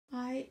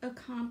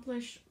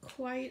accomplished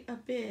quite a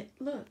bit.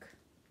 Look,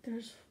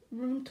 there's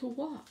room to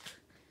walk.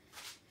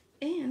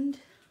 And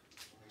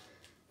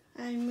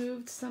I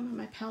moved some of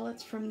my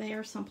palettes from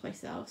there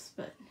someplace else,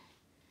 but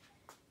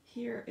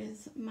here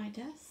is my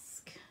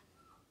desk.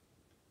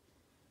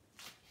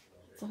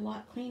 It's a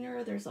lot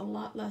cleaner. There's a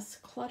lot less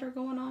clutter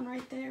going on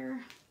right there.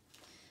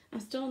 I'm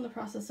still in the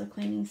process of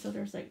cleaning, so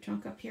there's like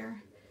junk up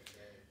here,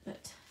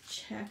 but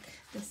check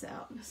this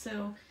out.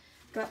 So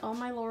got all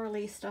my Laura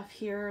Lee stuff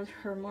here,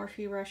 her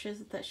Morphe brushes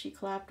that she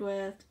collabed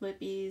with,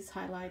 lippies,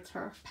 highlights,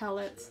 her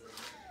palettes.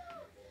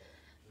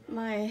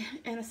 My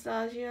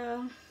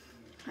Anastasia,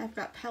 I've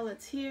got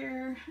palettes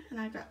here, and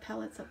I've got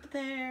palettes up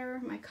there.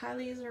 My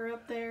Kylie's are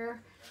up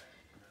there.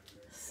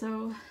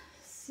 So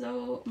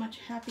much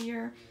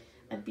happier.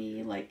 I'd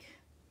be like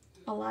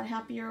a lot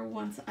happier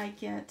once I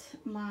get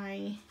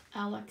my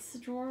Alex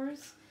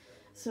drawers,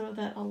 so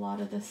that a lot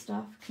of this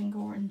stuff can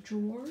go in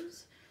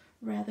drawers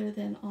rather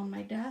than on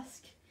my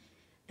desk.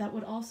 That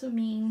would also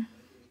mean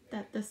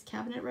that this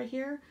cabinet right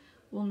here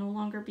will no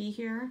longer be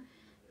here,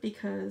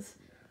 because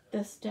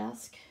this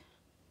desk,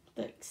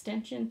 the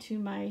extension to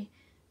my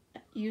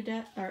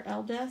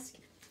L desk,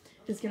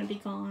 is going to be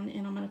gone,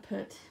 and I'm going to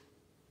put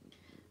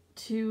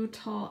 2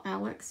 tall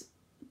Alex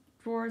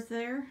drawers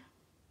there,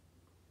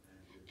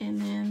 and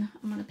then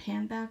I'm going to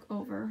pan back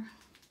over,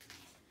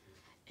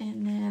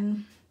 and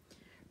then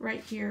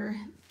right here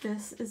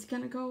this is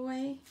going to go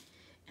away,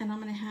 and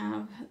I'm going to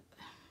have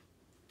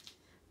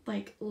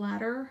like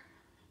ladder,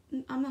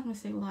 I'm not going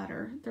to say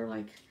ladder, they're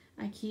like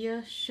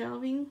IKEA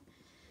shelving,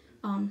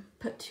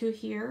 put 2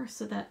 here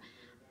so that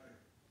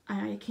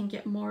I can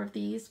get more of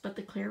these, but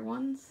the clear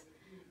ones,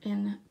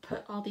 and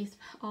put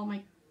all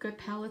my good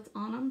palettes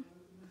on them,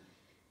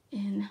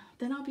 and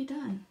then I'll be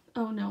done.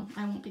 Oh no,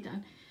 I won't be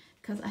done,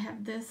 because I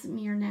have this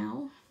mirror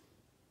now,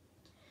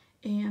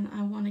 and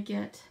I want to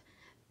get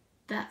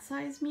that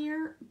size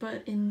mirror,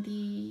 but in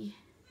the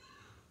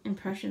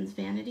Impressions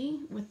vanity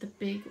with the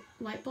big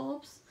light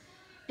bulbs,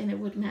 and it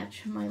would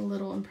match my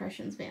little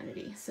Impressions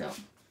vanity. So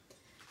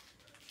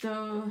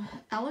the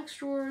Alex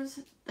drawers,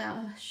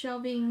 the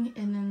shelving,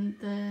 and then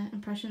the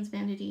Impressions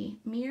vanity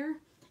mirror,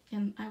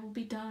 and I will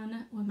be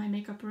done with my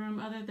makeup room,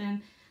 other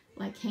than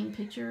like hang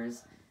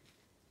pictures.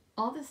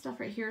 All this stuff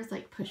right here is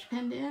like push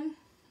pinned in,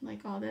 like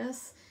all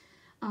this.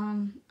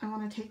 I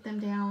want to take them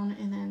down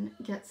and then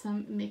get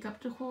some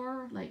makeup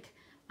decor, like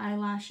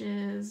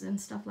eyelashes and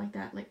stuff like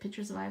that, like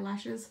pictures of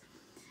eyelashes,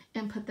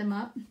 and put them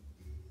up.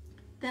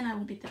 Then I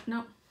will be done.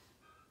 No.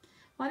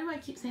 Why do I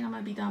keep saying I'm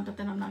going to be done, but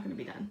then I'm not going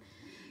to be done?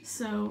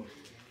 So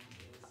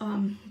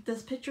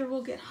this picture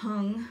will get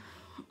hung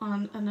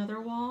on another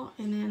wall,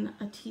 and then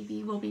a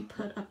TV will be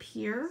put up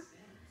here,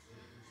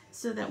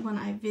 so that when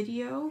I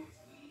video,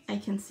 I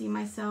can see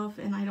myself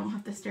and I don't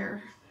have to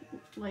stare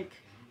like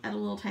at a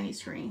little tiny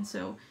screen.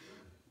 So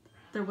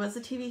there was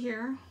a TV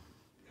here.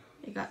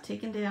 It got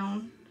taken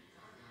down.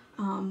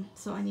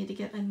 So I need to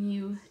get a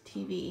new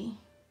TV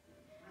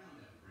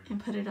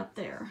and put it up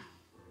there.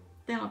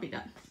 Then I'll be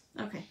done.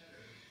 Okay,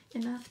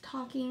 enough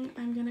talking.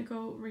 I'm gonna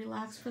go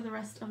relax for the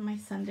rest of my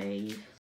Sunday.